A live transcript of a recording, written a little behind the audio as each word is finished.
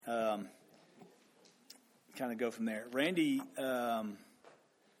kind of go from there. Randy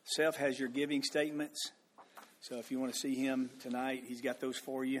Self has your giving statements. So if you want to see him tonight, he's got those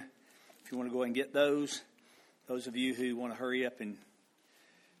for you. If you want to go ahead and get those of you who want to hurry up and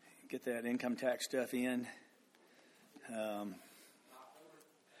get that income tax stuff in, by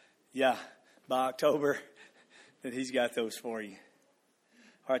October, that he's got those for you.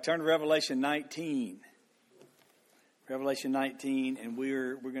 All right, turn to Revelation 19. Revelation 19, and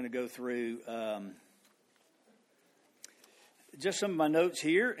we're going to go through just some of my notes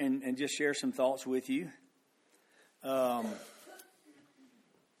here and just share some thoughts with you. We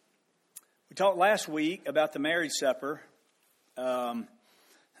talked last week about the marriage supper.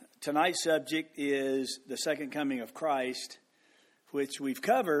 Tonight's subject is the second coming of Christ, which we've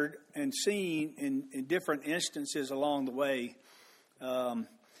covered and seen in different instances along the way.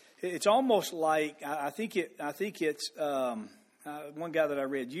 It's almost like I think it's one guy that I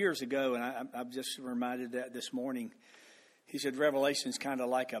read years ago, and I'm just reminded that this morning. He said Revelation's kind of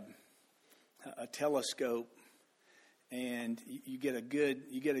like a telescope, and you get a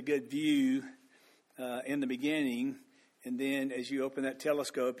good view in the beginning, and then as you open that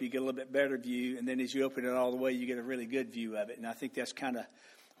telescope, you get a little bit better view, and then as you open it all the way, you get a really good view of it. And I think that's kind of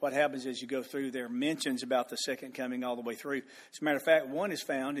what happens as you go through. There are mentions about the second coming all the way through. As a matter of fact, one is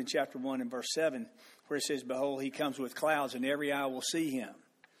found in chapter 1 and verse 7, where it says, "Behold, he comes with clouds, and every eye will see him."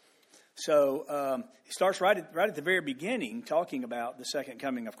 So he starts right at the very beginning talking about the second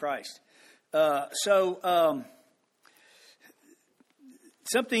coming of Christ. Something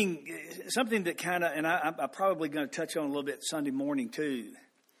that kind of, and I'm probably going to touch on a little bit Sunday morning too.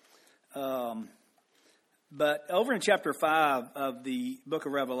 But over in chapter 5 of the book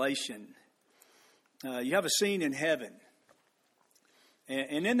of Revelation, you have a scene in heaven.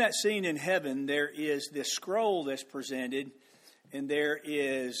 And in that scene in heaven, there is this scroll that's presented, and there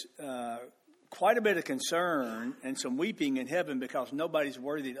is quite a bit of concern and some weeping in heaven because nobody's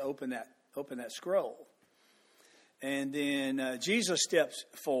worthy to open that scroll. And then Jesus steps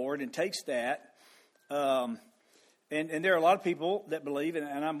forward and takes that. And there are a lot of people that believe,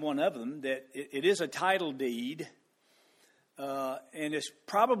 and I'm one of them, that it is a title deed. And it's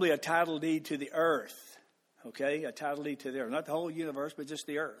probably a title deed to the earth. Okay? A title deed to the earth. Not the whole universe, but just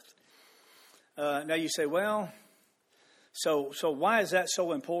the earth. Now you say, well, so why is that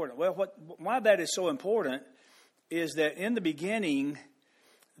so important? Well, why that is so important is that in the beginning,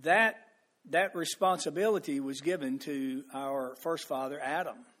 that responsibility was given to our first father,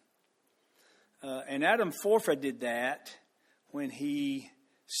 Adam. And Adam forfeited that when he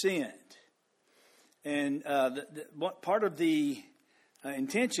sinned. And part of the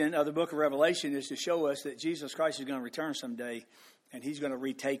intention of the book of Revelation is to show us that Jesus Christ is going to return someday, and he's going to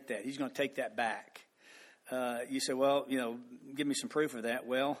retake that. He's going to take that back. You say, well, give me some proof of that.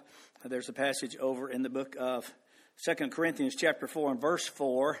 Well, there's a passage over in the book of 2 Corinthians chapter 4 and verse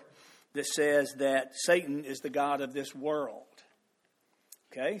 4 that says that Satan is the god of this world.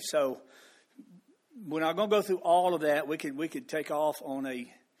 Okay, so we're not going to go through all of that. We could take off on a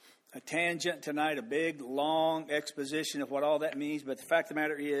tangent tonight, a big, long exposition of what all that means. But the fact of the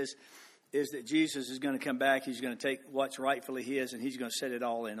matter is that Jesus is going to come back. He's going to take what's rightfully his, and he's going to set it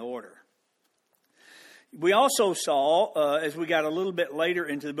all in order. We also saw, as we got a little bit later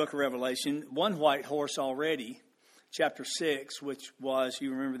into the book of Revelation, one white horse already, chapter 6, which was,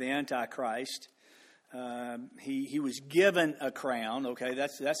 you remember, the Antichrist. He was given a crown. Okay,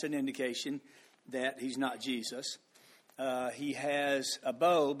 that's an indication that he's not Jesus. He has a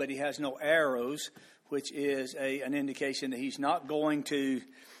bow, but he has no arrows, which is an indication that he's not going to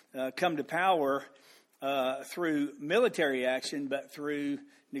come to power through military action, but through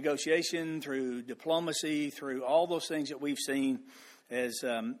negotiation, through diplomacy, through all those things that we've seen as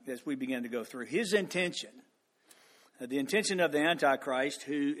we begin to go through. His intention, the intention of the Antichrist,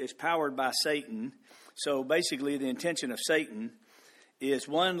 who is powered by Satan. So basically the intention of Satan is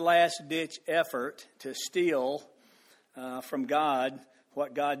one last-ditch effort to steal from God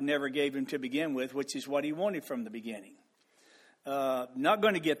what God never gave him to begin with, which is what he wanted from the beginning. Not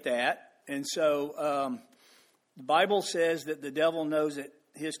going to get that. And so the Bible says that the devil knows that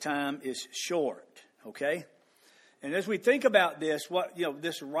his time is short. Okay? And as we think about this,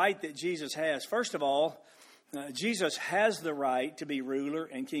 this right that Jesus has, first of all, Jesus has the right to be ruler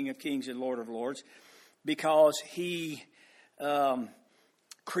and King of Kings and Lord of Lords because he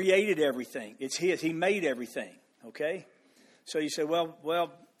created everything. It's his. He made everything. Okay? So you say, well,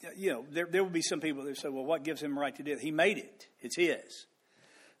 there will be some people that say, well, what gives him the right to do it? He made it. It's his.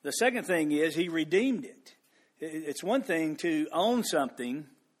 The second thing is he redeemed it. It's one thing to own something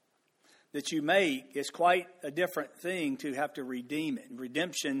that you make. It's quite a different thing to have to redeem it.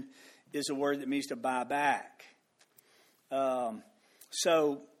 Redemption is a word that means to buy back.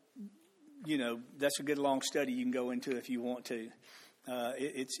 So, that's a good long study you can go into if you want to.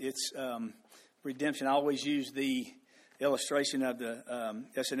 It's redemption. I always use the illustration of the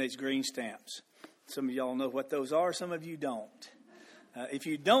S&H green stamps. Some of y'all know what those are. Some of you don't. If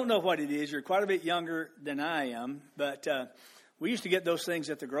you don't know what it is, you're quite a bit younger than I am. But we used to get those things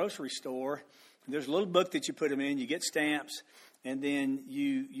at the grocery store. There's a little book that you put them in. You get stamps, and then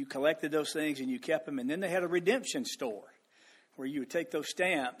you collected those things and you kept them. And then they had a redemption store where you would take those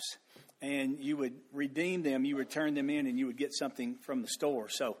stamps and you would redeem them. You would turn them in, and you would get something from the store.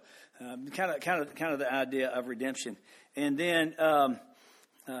 So, kind of the idea of redemption. And then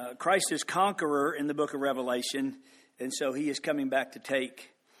Christ is conqueror in the book of Revelation, and so he is coming back to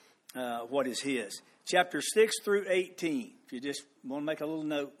take what is his. Chapter 6 through 18, if you just want to make a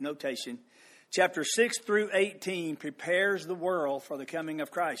little notation, chapter 6 through 18 prepares the world for the coming of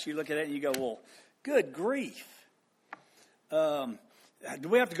Christ. You look at it and you go, well, good grief. Do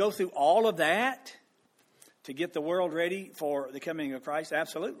we have to go through all of that to get the world ready for the coming of Christ?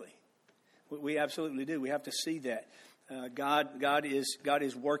 Absolutely. We absolutely do. We have to see that. God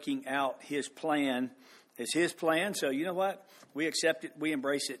is working out his plan. It's his plan. So you know what? We accept it, we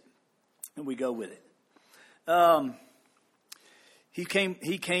embrace it, and we go with it. He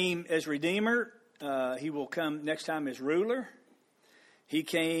came as Redeemer. He will come next time as ruler. He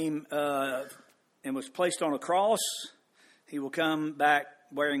came and was placed on a cross. He will come back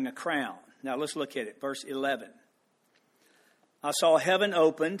wearing a crown. Now let's look at it. Verse 11. I saw heaven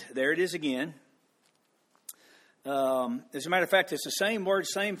opened. There it is again. As a matter of fact, it's the same word,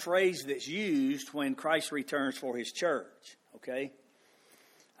 same phrase that's used when Christ returns for his church. Okay?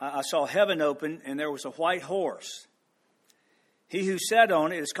 I saw heaven open, and there was a white horse. He who sat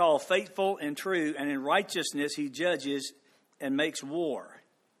on it is called Faithful and True, and in righteousness he judges and makes war.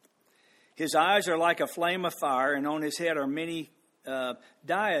 His eyes are like a flame of fire, and on his head are many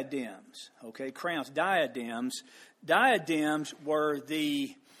diadems. Okay, crowns, diadems. Diadems were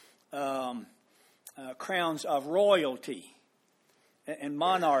the crowns of royalty and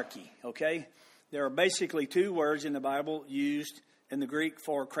monarchy. Okay, there are basically two words in the Bible used in the Greek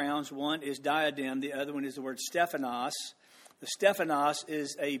for crowns. One is diadem. The other one is the word Stephanos. The Stephanos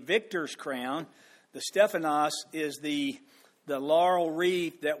is a victor's crown. The Stephanos is the laurel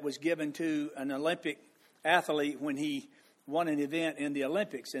wreath that was given to an Olympic athlete when he won an event in the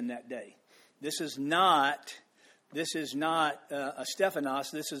Olympics in that day. This is not a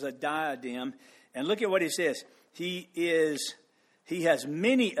Stephanos. This is a diadem. And look at what he says. He has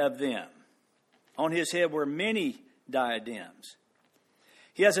many of them. On his head were many diadems.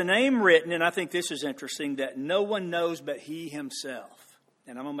 He has a name written, and I think this is interesting, that no one knows but he himself.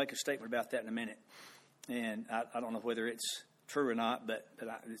 And I'm going to make a statement about that in a minute. And I don't know whether it's true or not, but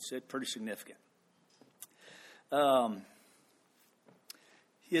it's pretty significant.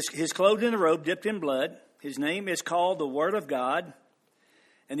 He is clothed in a robe dipped in blood. His name is called the Word of God.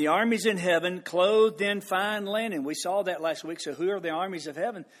 And the armies in heaven clothed in fine linen. We saw that last week. So who are the armies of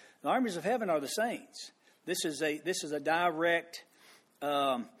heaven? The armies of heaven are the saints. This is a direct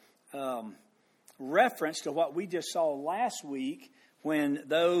reference to what we just saw last week when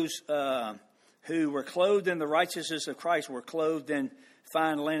those who were clothed in the righteousness of Christ were clothed in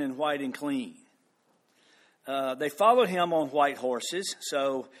fine linen, white and clean. They followed him on white horses.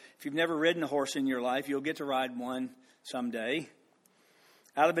 So if you've never ridden a horse in your life, you'll get to ride one someday.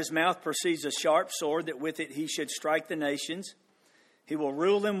 Out of his mouth proceeds a sharp sword, that with it he should strike the nations. He will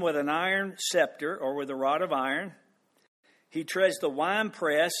rule them with an iron scepter, or with a rod of iron. He treads the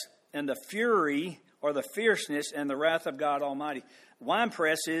winepress and the fury, or the fierceness and the wrath of God Almighty.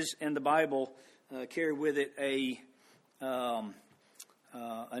 Winepresses in the Bible carry with it a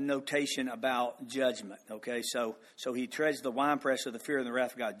notation about judgment. Okay, so he treads the winepress of the fury and the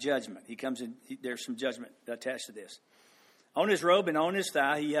wrath of God, judgment. He comes in. There's some judgment attached to this. On his robe and on his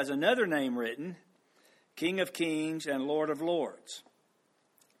thigh, he has another name written, King of Kings and Lord of Lords.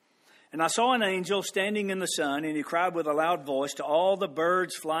 And I saw an angel standing in the sun, and he cried with a loud voice to all the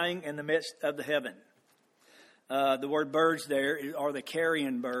birds flying in the midst of the heaven. The word birds there are the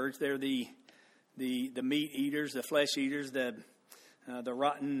carrion birds. They're the meat eaters, the flesh eaters, the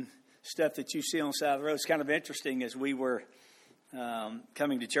rotten stuff that you see on the side of the road. It's kind of interesting as we were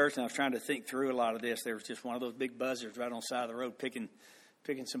coming to church, and I was trying to think through a lot of this. There was just one of those big buzzards right on the side of the road picking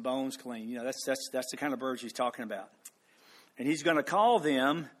some bones clean. You know, that's the kind of birds he's talking about. And he's going to call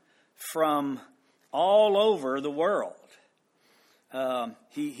them from all over the world.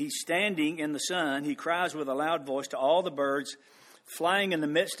 He's standing in the sun. He cries with a loud voice to all the birds flying in the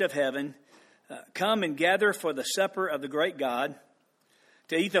midst of heaven, come and gather for the supper of the great God,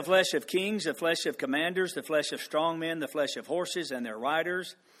 To eat the flesh of kings, the flesh of commanders, the flesh of strong men, the flesh of horses and their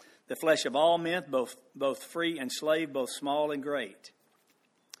riders, the flesh of all men, both free and slave, both small and great.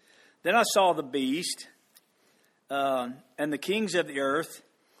 Then I saw the beast and the kings of the earth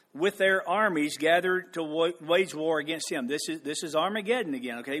with their armies gathered to wage war against him. This is Armageddon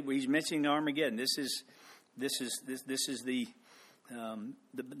again. Okay, he's mentioning Armageddon. This is the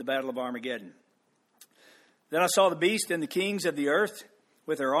battle of Armageddon. Then I saw the beast and the kings of the earth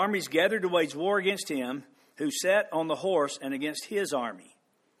with their armies gathered to wage war against him who sat on the horse and against his army.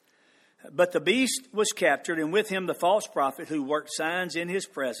 But the beast was captured, and with him the false prophet who worked signs in his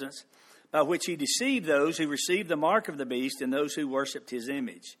presence, by which he deceived those who received the mark of the beast and those who worshipped his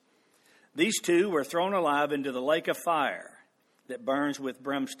image. These two were thrown alive into the lake of fire that burns with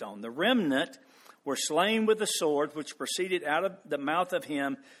brimstone. The remnant were slain with the sword which proceeded out of the mouth of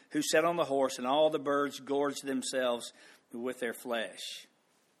him who sat on the horse, and all the birds gorged themselves with their flesh.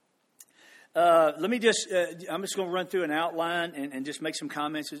 I'm just going to run through an outline and just make some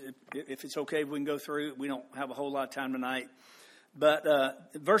comments. If it's okay, we can go through. We don't have a whole lot of time tonight. But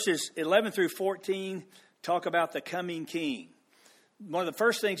verses 11 through 14 talk about the coming king. One of the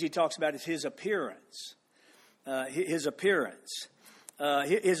first things he talks about is his appearance. His appearance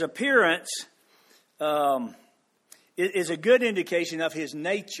is a good indication of his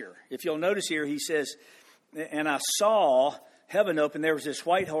nature. If you'll notice here, he says, and I saw heaven open, there was this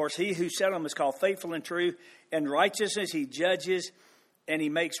white horse. He who sat on him is called Faithful and True. In righteousness he judges and he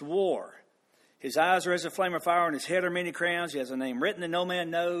makes war. His eyes are as a flame of fire, and his head are many crowns. He has a name written that no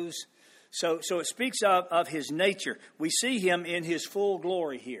man knows. So it speaks of his nature. We see him in his full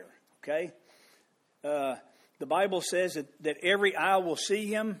glory here. Okay? The Bible says that every eye will see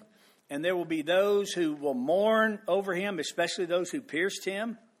him, and there will be those who will mourn over him, especially those who pierced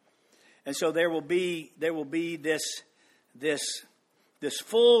him. And so there will be this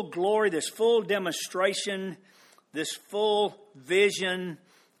full glory, this full demonstration, this full vision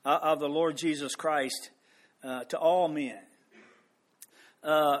of the Lord Jesus Christ to all men.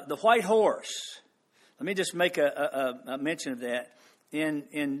 The white horse, let me just make a mention of that.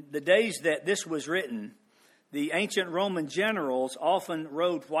 In the days that this was written, the ancient Roman generals often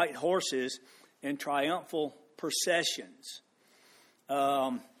rode white horses in triumphal processions.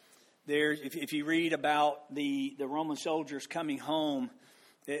 If you read about the Roman soldiers coming home,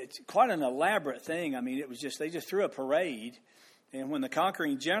 it's quite an elaborate thing. I mean, it was they just threw a parade. And when the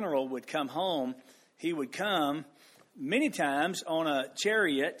conquering general would come home, he would come many times on a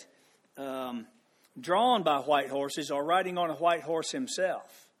chariot drawn by white horses or riding on a white horse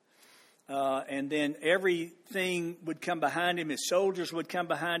himself. And then everything would come behind him. His soldiers would come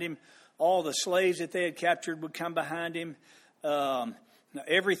behind him. All the slaves that they had captured would come behind him.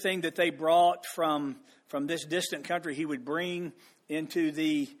 Everything that they brought from this distant country, he would bring into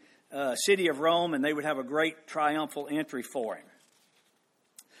the city of Rome, and they would have a great triumphal entry for him.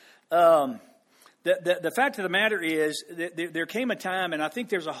 The fact of the matter is that there came a time, and I think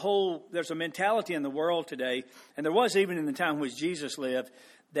there's a mentality in the world today, and there was even in the time in which Jesus lived,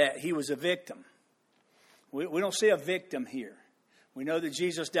 that he was a victim. We don't see a victim here. We know that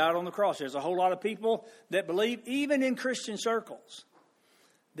Jesus died on the cross. There's a whole lot of people that believe, even in Christian circles,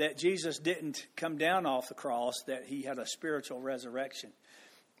 that Jesus didn't come down off the cross, that he had a spiritual resurrection.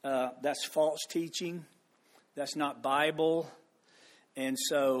 That's false teaching. That's not Bible. And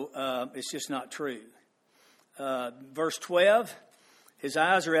so it's just not true. Verse 12, his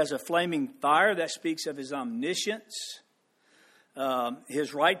eyes are as a flaming fire. That speaks of his omniscience.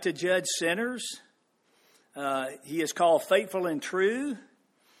 His right to judge sinners. He is called Faithful and True.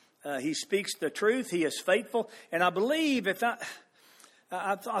 He speaks the truth. He is faithful. And I believe,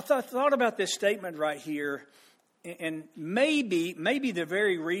 I thought about this statement right here, and maybe the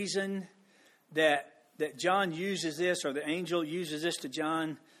very reason that John uses this, or the angel uses this to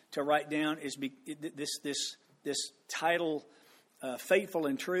John to write down, is this title, Faithful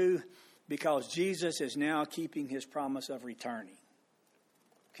and True, because Jesus is now keeping his promise of returning.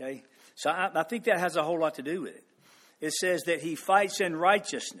 Okay? So I think that has a whole lot to do with it. It says that he fights in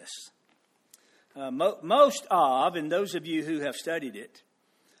righteousness. Most of, and those of you who have studied it,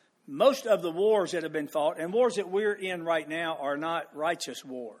 most of the wars that have been fought, and wars that we're in right now, are not righteous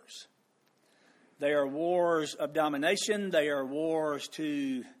wars. They are wars of domination. They are wars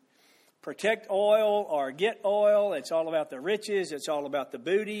to protect oil or get oil. It's all about the riches. It's all about the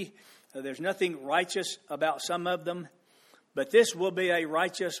booty. There's nothing righteous about some of them. But this will be a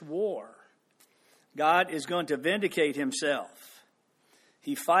righteous war. God is going to vindicate himself.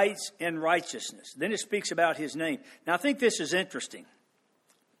 He fights in righteousness. Then it speaks about his name. Now, I think this is interesting.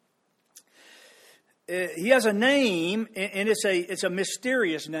 he has a name, and it's a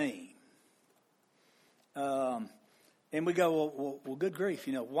mysterious name. And we go, well, good grief,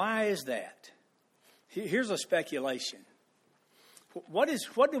 why is that? Here's a speculation.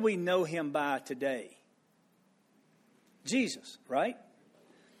 What do we know him by today? Jesus, right?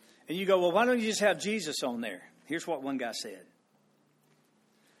 And you go, well, why don't you just have Jesus on there? Here's what one guy said.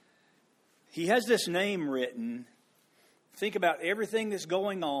 He has this name written. Think about everything that's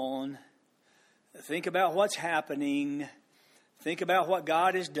going on. Think about what's happening. Think about what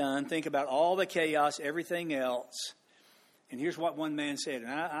God has done. Think about all the chaos, everything else. And here's what one man said.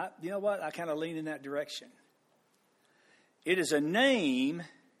 And you know what? I kind of lean in that direction. It is a name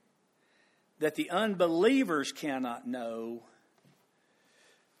that the unbelievers cannot know,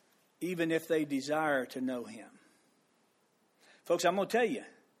 even if they desire to know him. Folks, I'm going to tell you,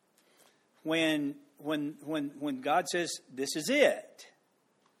 when God says, this is it,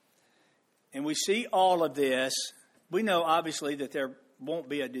 and we see all of this, we know obviously that there won't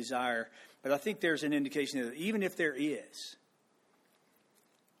be a desire, but I think there's an indication that even if there is,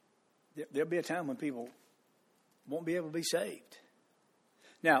 there'll be a time when people won't be able to be saved.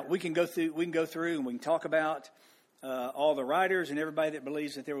 Now, we can go through and we can talk about all the writers and everybody that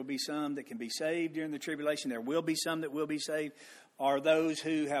believes that there will be some that can be saved during the tribulation. There will be some that will be saved. Are those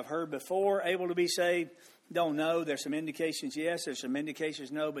who have heard before able to be saved? Don't know. There's some indications yes, there's some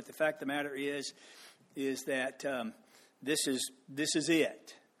indications no, but the fact of the matter is that this is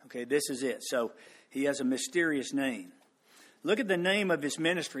it. Okay, this is it. So he has a mysterious name. Look at the name of his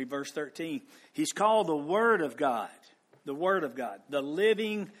ministry, verse 13. He's called the Word of God. The Word of God. The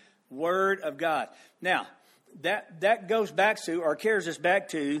living Word of God. Now, that goes back to, or carries us back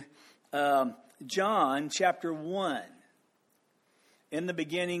to, John chapter 1. In the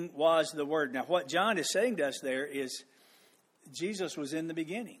beginning was the Word. Now, what John is saying to us there is Jesus was in the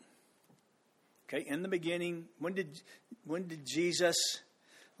beginning. Okay, in the beginning, when did Jesus?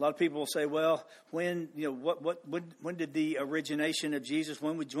 A lot of people will say, well, when did the origination of Jesus?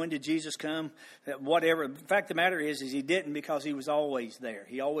 When did Jesus come? Whatever. The fact of the matter is he didn't, because he was always there.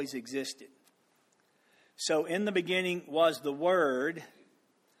 He always existed. So in the beginning was the Word.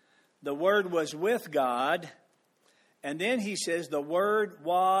 The Word was with God. And then he says the Word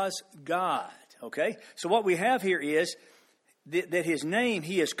was God. Okay? So what we have here is that his name,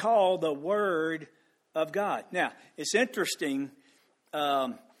 he is called the Word of God. Now, it's interesting.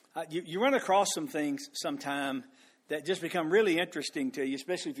 You run across some things sometime that just become really interesting to you,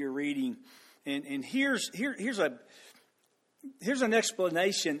 especially if you're reading. And here's an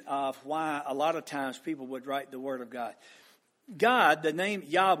explanation of why a lot of times people would write the Word of God. God, the name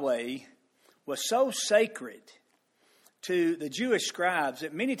Yahweh, was so sacred to the Jewish scribes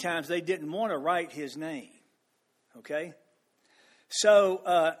that many times they didn't want to write his name. Okay?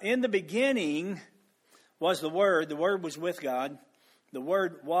 So in the beginning was the Word. The Word was with God. The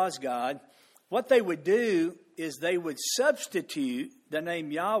Word was God. What they would do is they would substitute the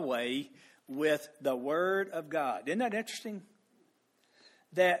name Yahweh with the Word of God. Isn't that interesting?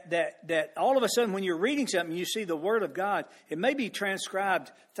 That all of a sudden when you're reading something, you see the Word of God. It may be transcribed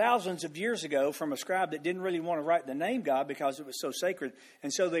thousands of years ago from a scribe that didn't really want to write the name God because it was so sacred.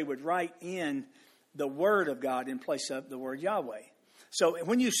 And so they would write in the Word of God in place of the word Yahweh. So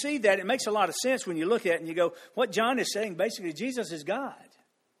when you see that, it makes a lot of sense when you look at it and you go, what John is saying, basically, Jesus is God.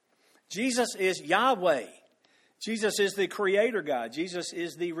 Jesus is Yahweh. Jesus is the Creator God. Jesus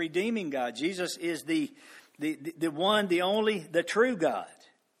is the redeeming God. Jesus is the one, the only, the true God.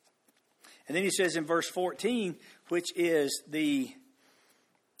 And then he says in verse 14, which is the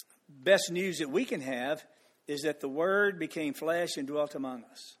best news that we can have, is that the Word became flesh and dwelt among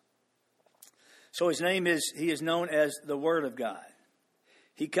us. So his name is, he is known as the Word of God.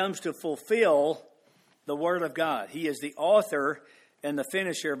 He comes to fulfill the Word of God. He is the author and the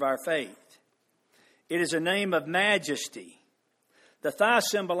finisher of our faith. It is a name of majesty. The thigh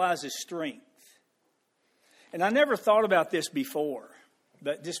symbolizes strength. And I never thought about this before,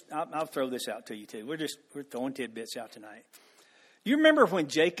 but I'll throw this out to you too. We're throwing tidbits out tonight. You remember when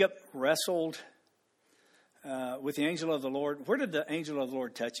Jacob wrestled with the angel of the Lord? Where did the angel of the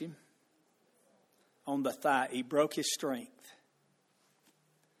Lord touch him? On the thigh. He broke his strength.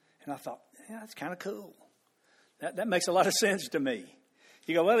 And I thought, yeah, that's kind of cool. That makes a lot of sense to me.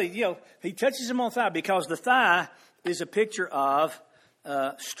 You go, well, he touches him on the thigh because the thigh is a picture of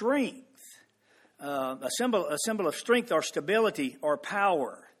strength, a symbol of strength or stability or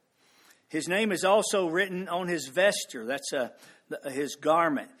power. His name is also written on his vesture. That's his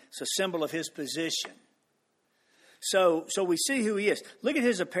garment. It's a symbol of his position. So we see who he is. Look at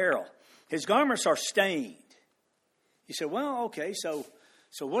his apparel. His garments are stained. You say, well, okay, so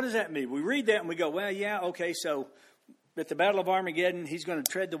So what does that mean? We read that and we go, well, yeah, okay, so at the Battle of Armageddon, he's going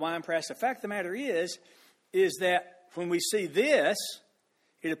to tread the winepress. The fact of the matter is that when we see this,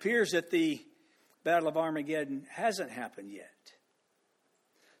 it appears that the Battle of Armageddon hasn't happened yet.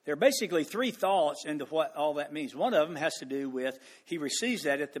 There are basically three thoughts into what all that means. One of them has to do with he receives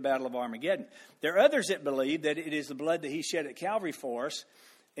that at the Battle of Armageddon. There are others that believe that it is the blood that he shed at Calvary for us.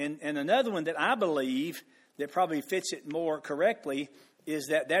 And another one that I believe that probably fits it more correctly is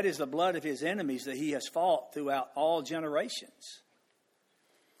that is the blood of his enemies that he has fought throughout all generations.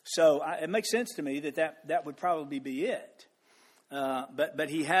 So it makes sense to me that would probably be it. But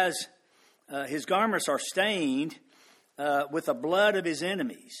he has, his garments are stained with the blood of his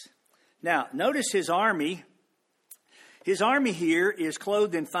enemies. Now, notice his army. His army here is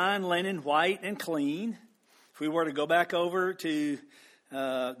clothed in fine linen, white and clean. If we were to go back over to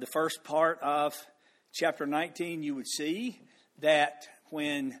the first part of chapter 19, you would see that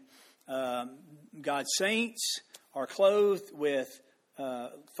when God's saints are clothed with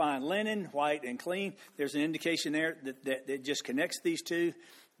fine linen, white and clean, there's an indication there that just connects these two.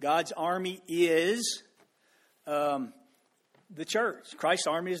 God's army is the church. Christ's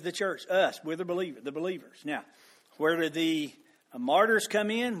army is the church. Us, we're the believers. Now, where do the martyrs come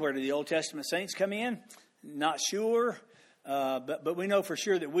in? Where do the Old Testament saints come in? Not sure, but we know for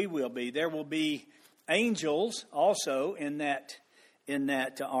sure that we will be. There will be angels also in that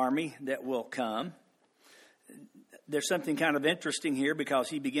army that will come. There's something kind of interesting here because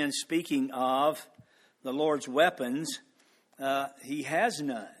he begins speaking of the Lord's weapons. He has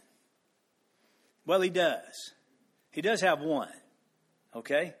none. Well, he does. He does have one.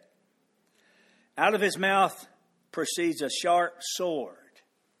 Okay? Out of his mouth proceeds a sharp sword,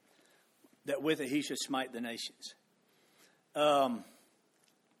 that with it he should smite the nations.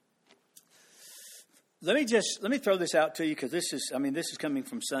 Let me throw this out to you because this is coming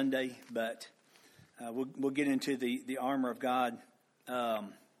from Sunday, but we'll get into the armor of God.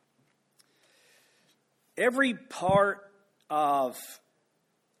 Every part of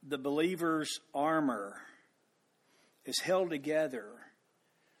the believer's armor is held together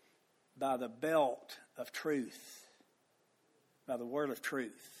by the belt of truth, by the word of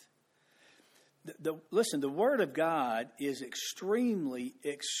truth. Listen, the Word of God is extremely,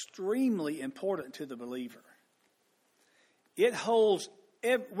 extremely important to the believer. It holds,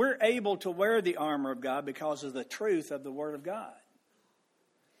 we're able to wear the armor of God because of the truth of the Word of God.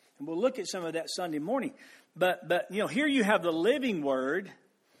 And we'll look at some of that Sunday morning. But here you have the living Word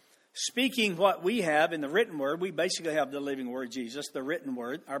speaking what we have in the written Word. We basically have the living Word, Jesus, the written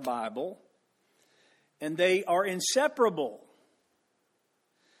Word, our Bible. And they are inseparable.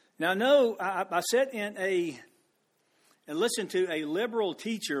 Now, no, I sat in and listened to a liberal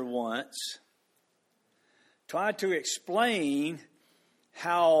teacher once tried to explain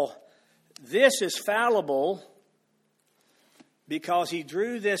how this is fallible because he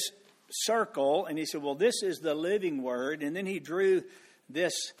drew this circle and he said, well, this is the living Word. And then he drew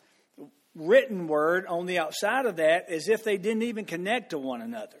this written Word on the outside of that as if they didn't even connect to one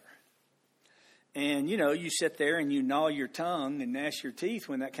another. And, you sit there and you gnaw your tongue and gnash your teeth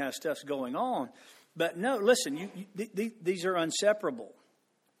when that kind of stuff's going on. But no, listen, these are inseparable.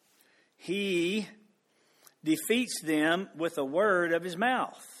 He defeats them with the word of his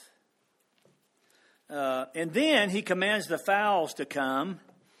mouth. And then he commands the fowls to come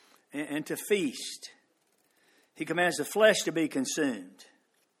and to feast. He commands the flesh to be consumed.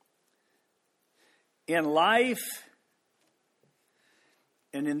 In life,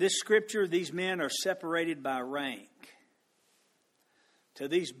 and in this scripture, these men are separated by rank. To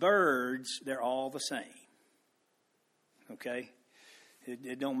these birds, they're all the same. Okay?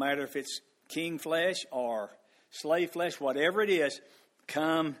 It don't matter if it's king flesh or slave flesh, whatever it is,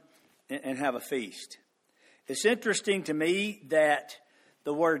 come and have a feast. It's interesting to me that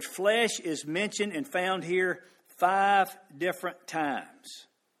the word flesh is mentioned and found here 5 different times.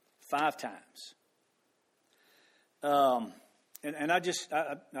 5 times. And I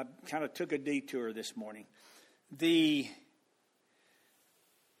kind of took a detour this morning. We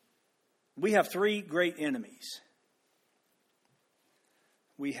have 3 great enemies.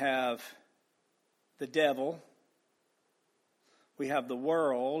 We have the devil, we have the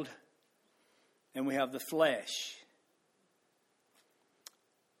world, and we have the flesh.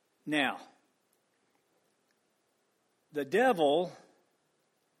 Now, the devil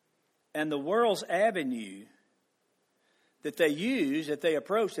and the world's avenue that they use, that they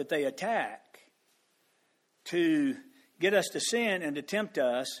approach, that they attack to get us to sin and to tempt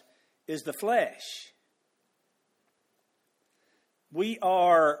us is the flesh.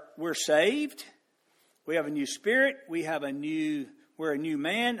 We're saved. We have a new spirit. We're We're a new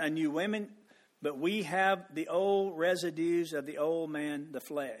man, a new woman, but we have the old residues of the old man, the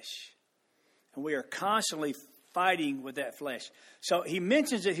flesh. And we are constantly fighting with that flesh. So he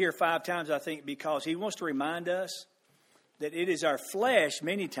mentions it here 5 times, I think, because he wants to remind us that it is our flesh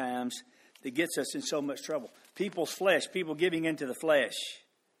many times that gets us in so much trouble. People's flesh, people giving into the flesh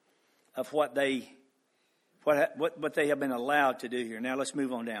of what they have been allowed to do here. Now let's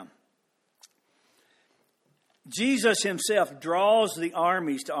move on down. Jesus himself draws the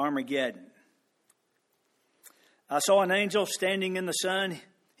armies to Armageddon. I saw an angel standing in the sun.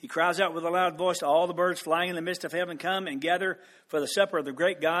 He cries out with a loud voice to all the birds flying in the midst of heaven, come and gather for the supper of the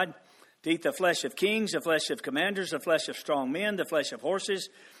great God, to eat the flesh of kings, the flesh of commanders, the flesh of strong men, the flesh of horses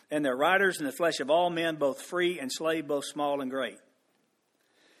and their riders, and the flesh of all men, both free and slave, both small and great.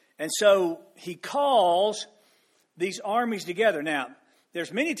 And so he calls these armies together. Now,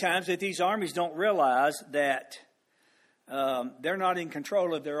 there's many times that these armies don't realize that they're not in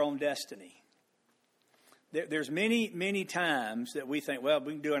control of their own destiny. There's many times that we think, well,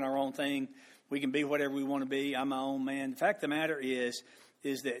 we can do our own thing. We can be whatever we want to be. I'm my own man. The fact of the matter is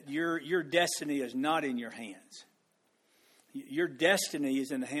that your destiny is not in your hands. Your destiny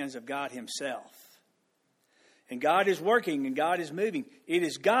is in the hands of God himself. And God is working and God is moving. It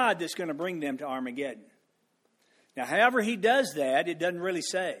is God that's going to bring them to Armageddon. Now, however he does that, it doesn't really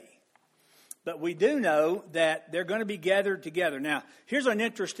say. But we do know that they're going to be gathered together. Now, here's an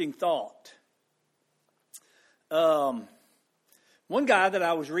interesting thought. One guy that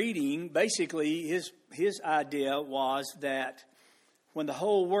I was reading, basically his idea was that when the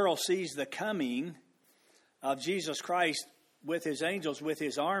whole world sees the coming of Jesus Christ with his angels, with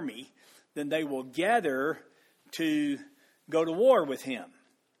his army, then they will gather to go to war with him.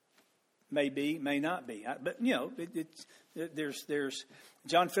 May be, may not be. But, there's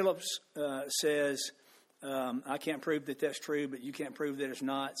John Phillips says, I can't prove that that's true, but you can't prove that it's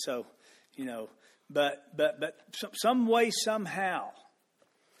not. So, but some way, somehow,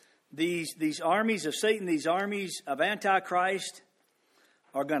 these armies of Satan, these armies of Antichrist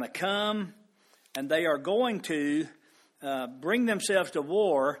are going to come, and they are going to bring themselves to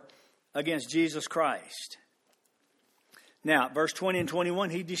war against Jesus Christ. Now, verse 20 and 21,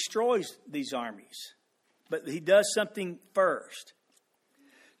 he destroys these armies. But he does something first.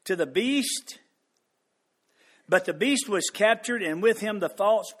 But the beast was captured, and with him the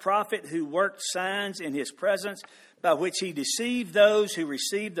false prophet who worked signs in his presence, by which he deceived those who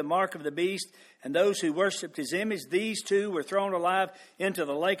received the mark of the beast and those who worshipped his image. These two were thrown alive into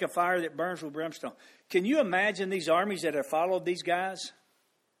the lake of fire that burns with brimstone. Can you imagine these armies that have followed these guys?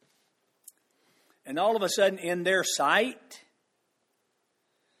 And all of a sudden, in their sight,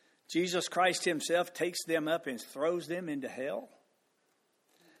 Jesus Christ himself takes them up and throws them into hell.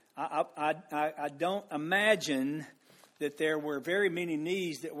 I don't imagine that there were very many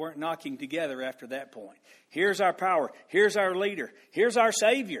knees that weren't knocking together after that point. Here's our power. Here's our leader. Here's our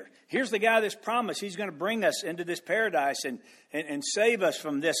Savior. Here's the guy that's promised he's going to bring us into this paradise and save us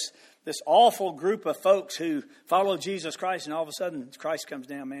from this awful group of folks who follow Jesus Christ. And all of a sudden, Christ comes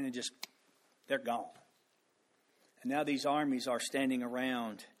down, man, and just, they're gone. And now these armies are standing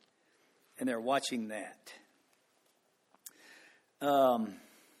around and they're watching that.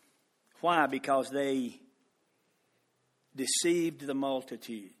 Why? Because they deceived the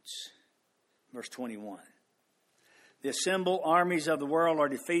multitudes. Verse 21. The assembled armies of the world are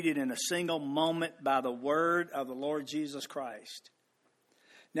defeated in a single moment by the word of the Lord Jesus Christ.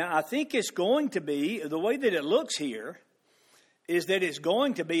 Now, I think it's going to be, the way that it looks here, is that it's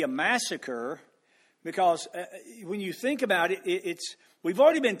going to be a massacre, because when you think about it, we've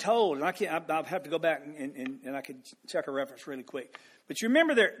already been told, and I'll have to go back and I could check a reference really quick. But you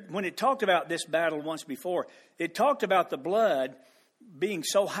remember that when it talked about this battle once before, it talked about the blood being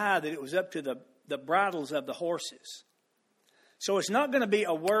so high that it was up to the bridles of the horses. So it's not going to be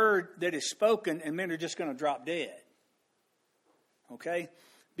a word that is spoken and men are just going to drop dead. Okay?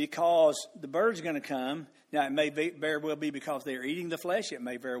 Because the bird's going to come. Now, it may very well be because they're eating the flesh. It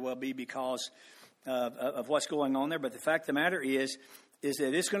may very well be because of what's going on there. But the fact of the matter is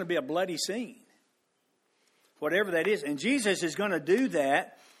that it's going to be a bloody scene. Whatever that is. And Jesus is going to do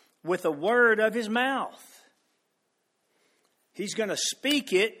that with the word of his mouth. He's going to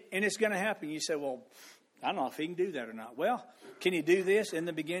speak it and it's going to happen. You say, well, I don't know if he can do that or not. Well, can he do this? In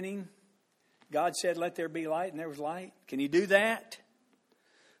the beginning, God said, let there be light, and there was light. Can he do that?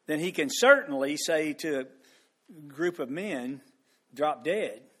 Then he can certainly say to a group of men, drop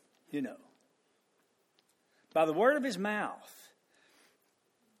dead, by the word of his mouth.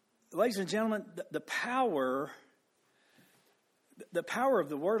 Ladies and gentlemen, the power of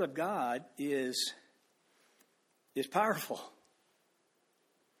the word of God is powerful.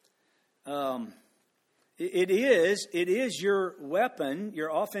 It is your weapon, your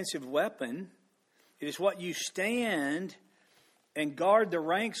offensive weapon. It is what you stand and guard the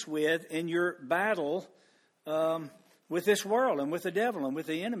ranks with in your battle with this world and with the devil and with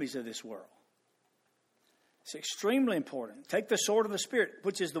the enemies of this world. It's extremely important. Take the sword of the Spirit,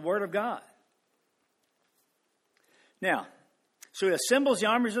 which is the Word of God. Now, so he assembles the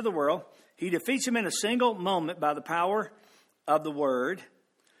armies of the world. He defeats them in a single moment by the power of the Word.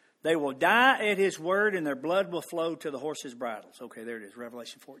 They will die at his word, and their blood will flow to the horses' bridles. Okay, there it is,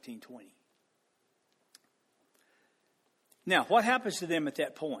 Revelation 14:20. Now, what happens to them at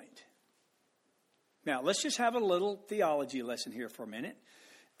that point? Now, let's just have a little theology lesson here for a minute,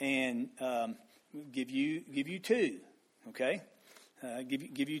 and give you two. Okay,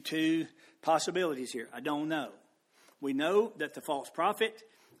 give you two possibilities here. I don't know. We know that the false prophet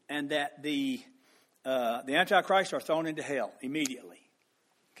and that the Antichrist are thrown into hell immediately.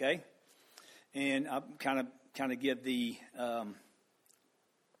 Okay, and I'll kind of give a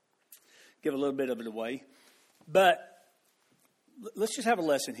little bit of it away, but let's just have a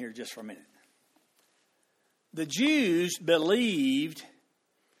lesson here just for a minute. The Jews believed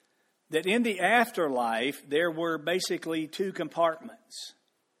that in the afterlife there were basically two compartments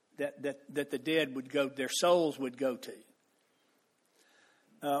that the dead would go, their souls would go to.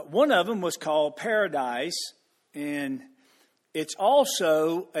 One of them was called paradise, and it's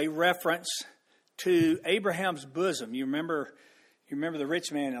also a reference to Abraham's bosom. You remember the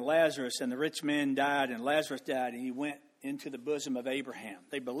rich man and Lazarus, and the rich man died and Lazarus died, and he went into the bosom of Abraham.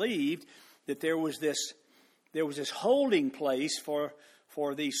 They believed that there was this holding place for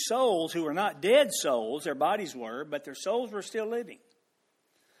these souls who were not dead souls, their bodies were, but their souls were still living.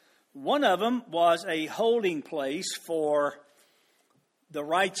 One of them was a holding place for the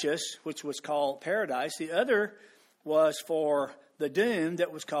righteous, which was called paradise. The other was for the doom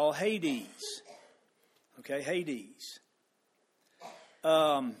that was called Hades. Okay, Hades.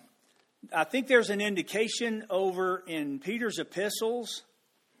 I think there's an indication over in Peter's epistles.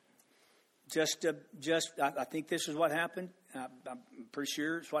 I think this is what happened. I'm pretty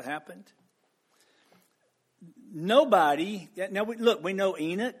sure it's what happened. Nobody. Now, we know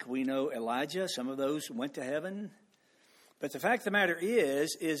Enoch, we know Elijah. Some of those went to heaven. But the fact of the matter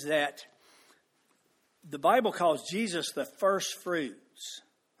is that the Bible calls Jesus the first fruits.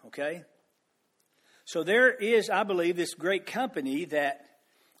 Okay? So there is, I believe, this great company that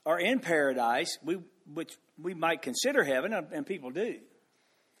are in paradise, which we might consider heaven, and people do.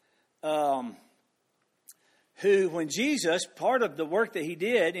 Who, when Jesus, part of the work that he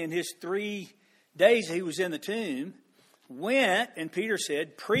did in his 3 days he was in the tomb, went, and Peter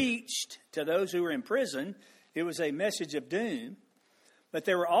said, preached to those who were in prison. It was a message of doom. But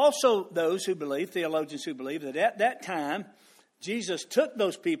there were also those who believed, theologians who believed, that at that time, Jesus took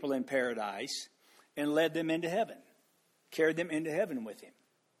those people in paradise and led them into heaven, carried them into heaven with him.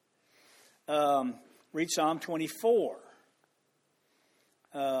 Read Psalm 24.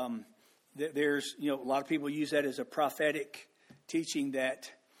 There's, a lot of people use that as a prophetic teaching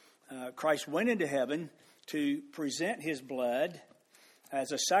that Christ went into heaven to present his blood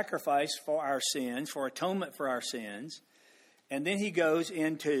as a sacrifice for our sins, for atonement for our sins. And then he goes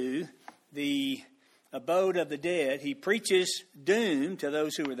into the abode of the dead. He preaches doom to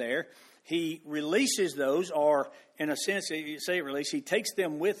those who are there. He releases those, or in a sense, you say release, he takes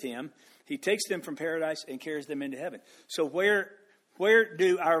them with him. He takes them from paradise and carries them into heaven. So where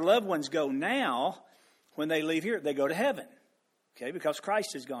do our loved ones go now when they leave here? They go to heaven. Okay, because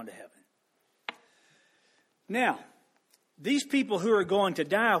Christ has gone to heaven. Now, these people who are going to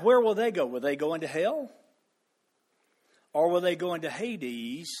die, where will they go? Will they go into hell? Or will they go into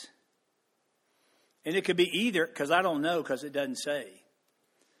Hades? And it could be either, because I don't know, because it doesn't say.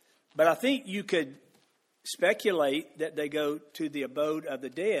 But I think you could speculate that they go to the abode of the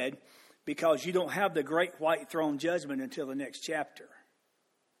dead, because you don't have the great white throne judgment until the next chapter.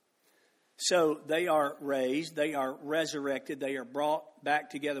 So they are raised, they are resurrected, they are brought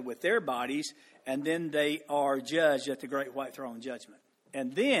back together with their bodies, and then they are judged at the great white throne judgment.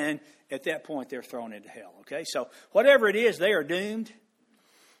 And then, at that point, they're thrown into hell. Okay, so whatever it is, they are doomed.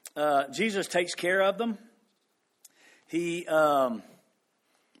 Jesus takes care of them. He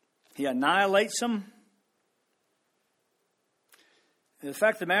annihilates them. The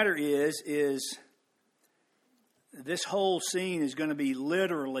fact of the matter is this whole scene is going to be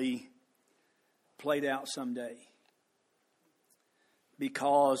literally played out someday,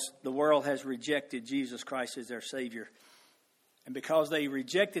 because the world has rejected Jesus Christ as their Savior. And because they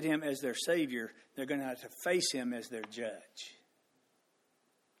rejected him as their Savior, they're going to have to face him as their judge.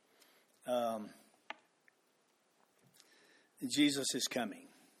 Jesus is coming.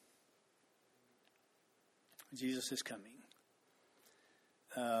 Jesus is coming.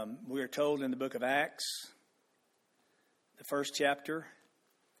 We are told in the book of Acts, the first chapter,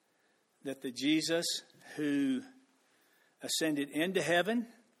 that the Jesus who ascended into heaven,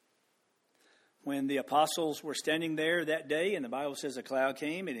 when the apostles were standing there that day, and the Bible says a cloud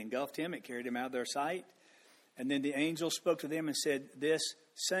came, it engulfed him, it carried him out of their sight. And then the angel spoke to them and said, this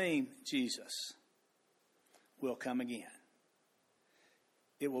same Jesus will come again.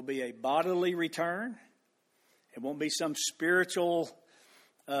 It will be a bodily return. It won't be some spiritual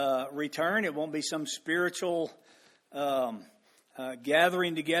return. It won't be some spiritual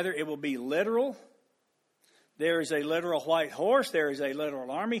gathering together. It will be literal. There is a literal white horse. There is a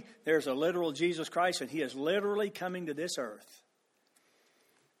literal army. There's a literal Jesus Christ, and he is literally coming to this earth.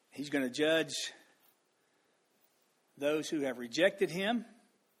 He's going to judge those who have rejected him.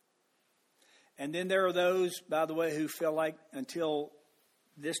 And then there are those, by the way, who feel like until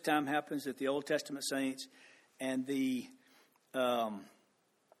this time happens that the Old Testament saints and the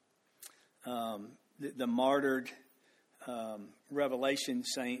martyred Revelation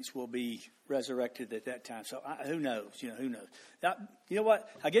saints will be resurrected at that time. So who knows? Who knows? Now, you know what?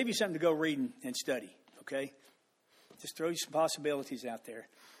 I gave you something to go read and study, okay? Just throw you some possibilities out there.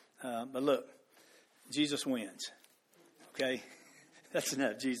 But look, Jesus wins, okay? That's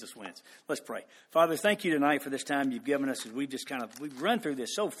enough. Jesus wins. Let's pray. Father, thank you tonight for this time you've given us as we've run through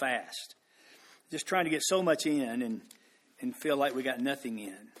this so fast, just trying to get so much in and feel like we got nothing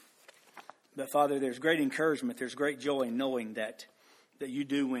in. But Father, there's great encouragement. There's great joy in knowing that you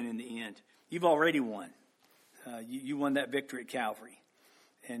do win in the end. You've already won. You won that victory at Calvary.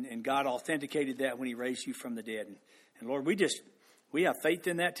 And God authenticated that when he raised you from the dead. And Lord, we have faith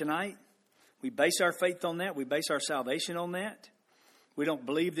in that tonight. We base our faith on that. We base our salvation on that. We don't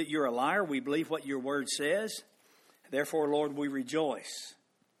believe that you're a liar. We believe what your word says. Therefore, Lord, we rejoice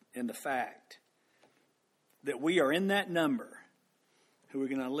in the fact that we are in that number who are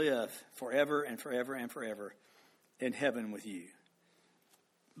going to live forever and forever and forever in heaven with you.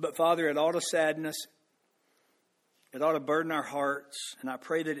 But Father, it ought to sadden us. It ought to burden our hearts, and I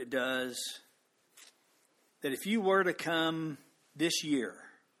pray that it does, that if you were to come this year,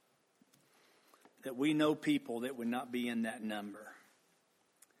 that we know people that would not be in that number.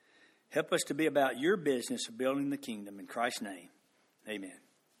 Help us to be about your business of building the kingdom. In Christ's name, amen.